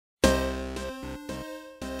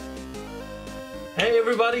Hey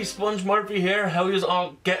everybody, SpungeHammer here. How are you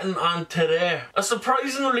all getting on today? A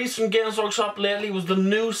surprising release from Games Workshop lately was the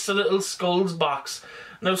new Citadel Skulls box.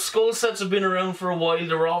 Now, skull sets have been around for a while.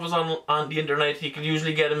 They were always on the internet. You could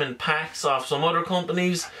usually get them in packs off some other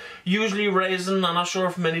companies, usually resin. I'm not sure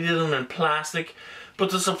if many did them in plastic. But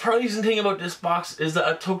the surprising thing about this box is that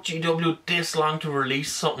it took GW this long to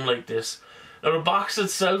release something like this. Now, the box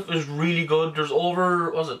itself is really good. There's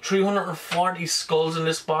over, 340 skulls in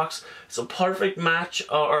this box. It's a perfect match,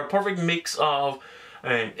 or a perfect mix of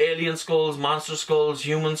alien skulls, monster skulls,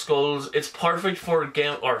 human skulls. It's perfect for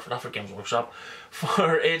not for Games Workshop,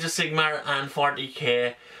 for Age of Sigmar and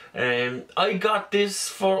 40k. I got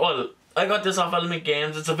this off Element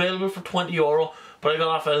Games. It's available for €20, but I got it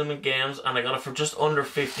off Element Games and I got it for just under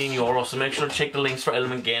 €15. So make sure to check the links for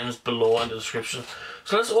Element Games below in the description.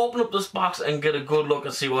 So let's open up this box and get a good look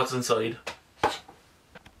and see what's inside.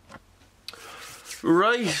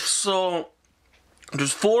 Right, so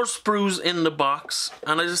there's 4 sprues in the box,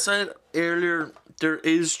 and as I said earlier, there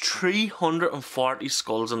is 340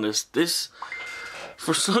 skulls in this. This,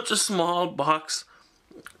 for such a small box,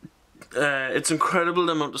 it's incredible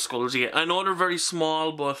the amount of skulls you get. I know they're very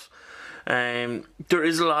small, but there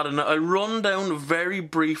is a lot in it. I'll run down very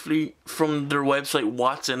briefly from their website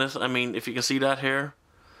what's in it. I mean, if you can see that here,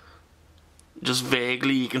 just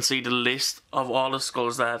vaguely you can see the list of all the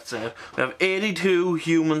skulls that's in it. We have 82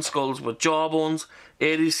 human skulls with jawbones,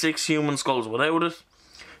 86 human skulls without it,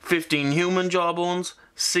 15 human jawbones,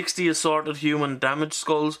 60 assorted human damaged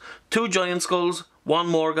skulls, 2 giant skulls, 1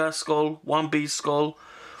 Morghast skull, 1 beast skull,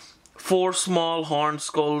 4 small horned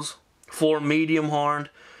skulls, 4 medium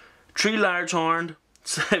horned, 3 large horned,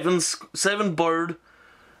 7 bird,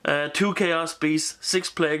 2 chaos beasts,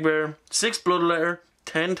 6 plaguebearer, 6 bloodletter,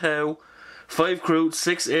 10 tau, 5 Kroot,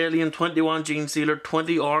 6 alien, 21 Genestealer,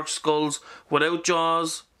 20 orc skulls without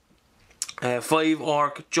jaws, 5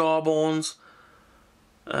 orc jawbones,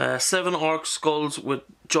 7 orc skulls with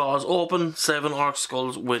jaws open, 7 orc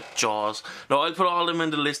skulls with jaws. Now, I'll put all of them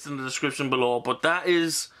in the list in the description below, but that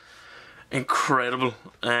is incredible.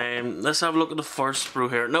 Let's have a look at the first sprue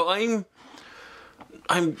here. Now,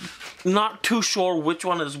 I'm not too sure which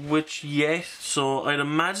one is which yet, so I'd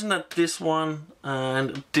imagine that this one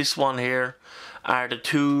and this one here are the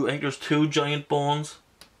two. I think there's 2 giant bones,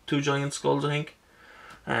 2 giant skulls, I think.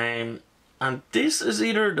 And this is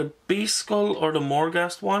either the beast skull or the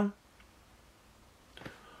Morghast one,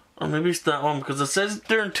 or maybe it's that one, because it says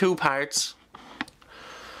they're in 2 parts,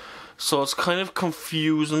 so it's kind of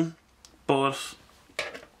confusing. But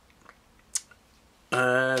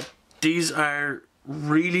these are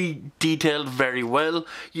really detailed very well.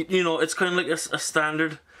 You know, it's kind of like a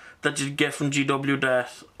standard that you get from GW,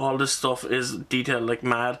 that all this stuff is detailed like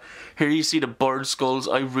mad. Here you see the bird skulls.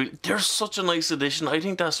 They're such a nice addition. I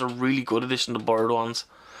think that's a really good addition, the bird ones.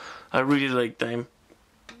 I really like them.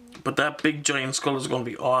 But that big giant skull is going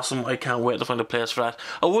to be awesome. I can't wait to find a place for that.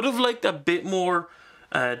 I would have liked a bit more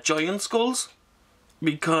giant skulls,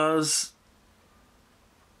 because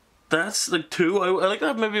that's like 2. I like to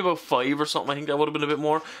have maybe about 5 or something. I think that would have been a bit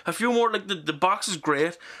more. A few more, like the box is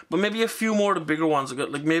great, but maybe a few more of the bigger ones. I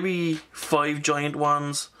got like maybe 5 giant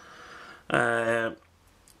ones.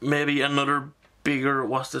 Maybe another bigger,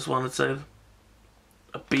 what's this one it said?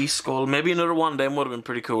 A beast skull. Maybe another one of them would have been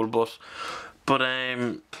pretty cool, but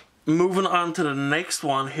moving on to the next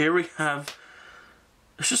one, here we have,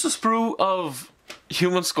 it's just a sprue of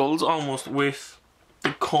human skulls almost, with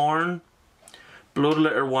the corn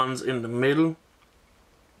Bloodletter ones in the middle,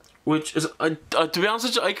 which is, to be honest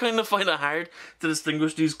with you, I kind of find it hard to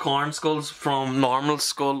distinguish these corn skulls from normal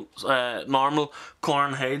skulls, normal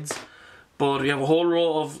corn heads. But you have a whole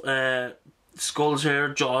row of skulls here,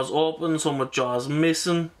 jaws open, some with jaws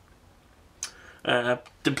missing. The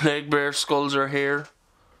plaguebearer skulls are here.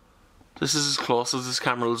 This is as close as this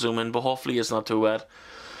camera will zoom in, but hopefully it's not too bad.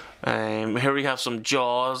 Here we have some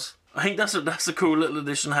jaws. I think that's a cool little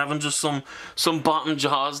addition, having just some bottom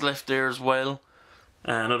jaws left there as well.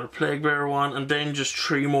 Another plaguebearer one, and then just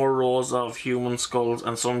 3 more rows of human skulls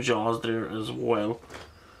and some jaws there as well.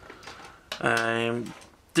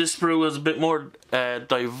 This sprue is a bit more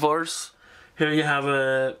diverse. Here you have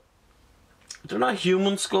they're not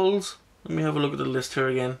human skulls. Let me have a look at the list here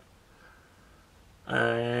again.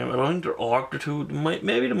 I don't think they're orc. They're 2.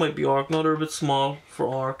 Maybe they might be orc. No, they're a bit small for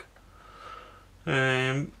orc.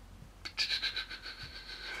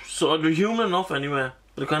 So they're human enough anyway,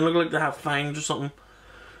 but they kind of look like they have fangs or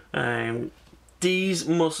something. These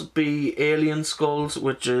must be alien skulls,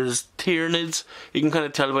 which is Tyranids. You can kind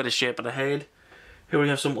of tell by the shape of the head. Here we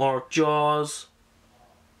have some orc jaws.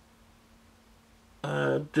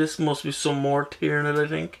 This must be some more Tyranid, I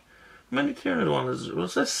think. many Tyranid one is there?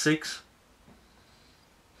 Was that 6?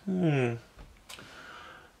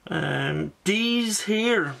 These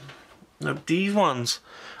here, now these ones,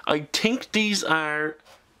 I think these are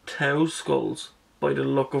Tau skulls by the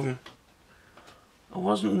look of them.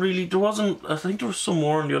 I think there was some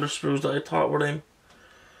more in the other sprues that I thought were them.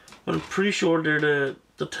 But I'm pretty sure they're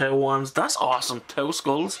the Tau ones. That's awesome, Tau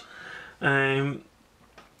skulls.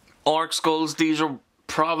 Orc skulls, these are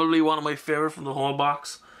probably one of my favourite from the whole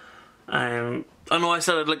box. I know I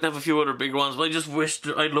said I'd like to have a few other big ones, but I just wish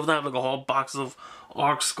I'd love to have like a whole box of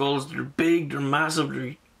Orc skulls. They're big, they're massive,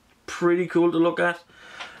 they're pretty cool to look at.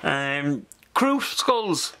 Kroot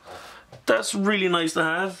skulls, that's really nice to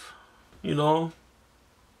have, you know.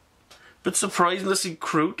 Bit surprising to see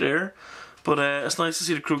Kroot there, but it's nice to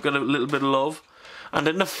see the Kroot get a little bit of love. And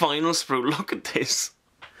then the final sprue, look at this.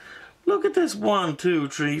 Look at this, 1, 2,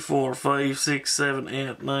 3, 4, 5, 6, 7,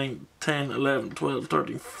 8, 9, 10, 11, 12,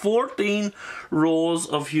 13, 14 rows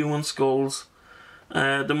of human skulls.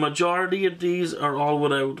 The majority of these are all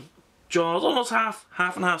without jaws, almost half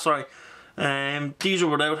and half, sorry. These are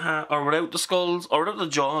without the skulls, or without the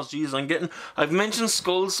jaws. Jeez, I've mentioned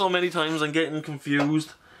skulls so many times, I'm getting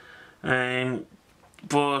confused. But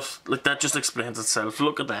like that just explains itself.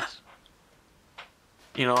 Look at that.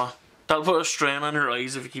 You know, that'll put a strain on your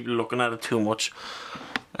eyes if you keep looking at it too much.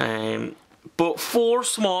 But 4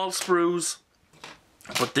 small sprues,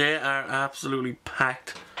 but they are absolutely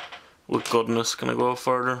packed with goodness. Can I go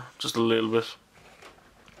further? Just a little bit.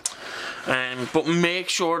 But make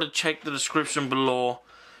sure to check the description below,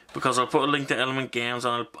 because I'll put a link to Element Games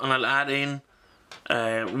and I'll add in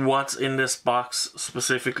what's in this box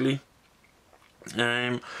specifically.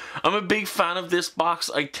 I'm a big fan of this box.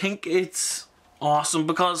 I think it's awesome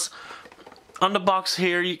because on the box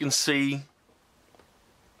here you can see,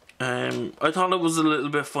 I thought it was a little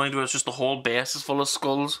bit funny where it's just the whole base is full of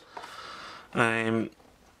skulls. But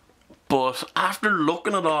after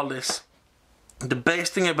looking at all this, the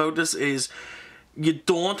best thing about this is you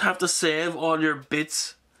don't have to save all your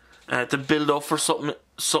bits to build up for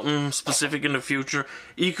something specific in the future.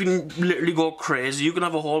 You can literally go crazy. You can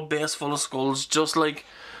have a whole base full of skulls, just like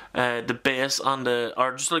the base on the,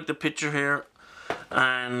 or just like the picture here,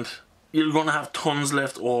 and you're gonna have tons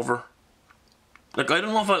left over. Like, I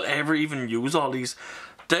don't know if I'll ever even use all these.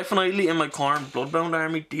 Definitely in my current Bloodbound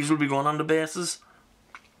army, these will be going on the bases,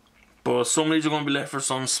 but some of these are going to be left for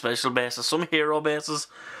some special bases, some hero bases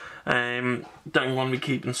that I'm going to be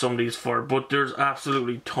keeping some of these for. But there's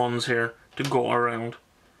absolutely tons here to go around.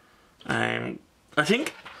 I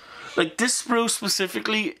think like this sprue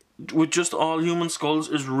specifically with just all human skulls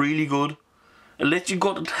is really good. It lets you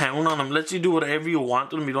go to town on them, lets you do whatever you want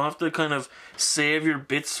to them. You don't have to kind of save your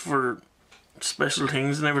bits for special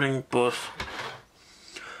things and everything. But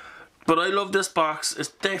I love this box. It's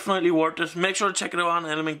definitely worth it. Make sure to check it out on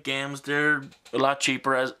Element Games. They're a lot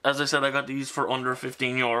cheaper. As I said, I got these for under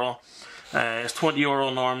 €15. It's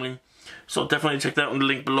 €20 normally. So definitely check that out in the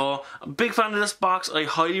link below. I'm a big fan of this box. I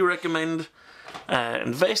highly recommend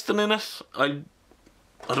investing in it.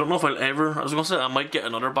 I don't know if I'll ever, I was going to say I might get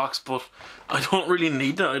another box, but I don't really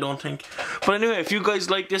need that, I don't think. But anyway, if you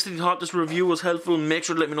guys like this and you thought this review was helpful, make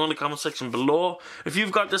sure to let me know in the comment section below. If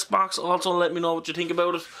you've got this box, also let me know what you think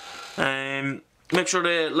about it. Make sure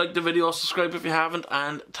to like the video, subscribe if you haven't,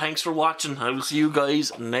 and thanks for watching. I will see you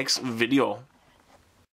guys next video.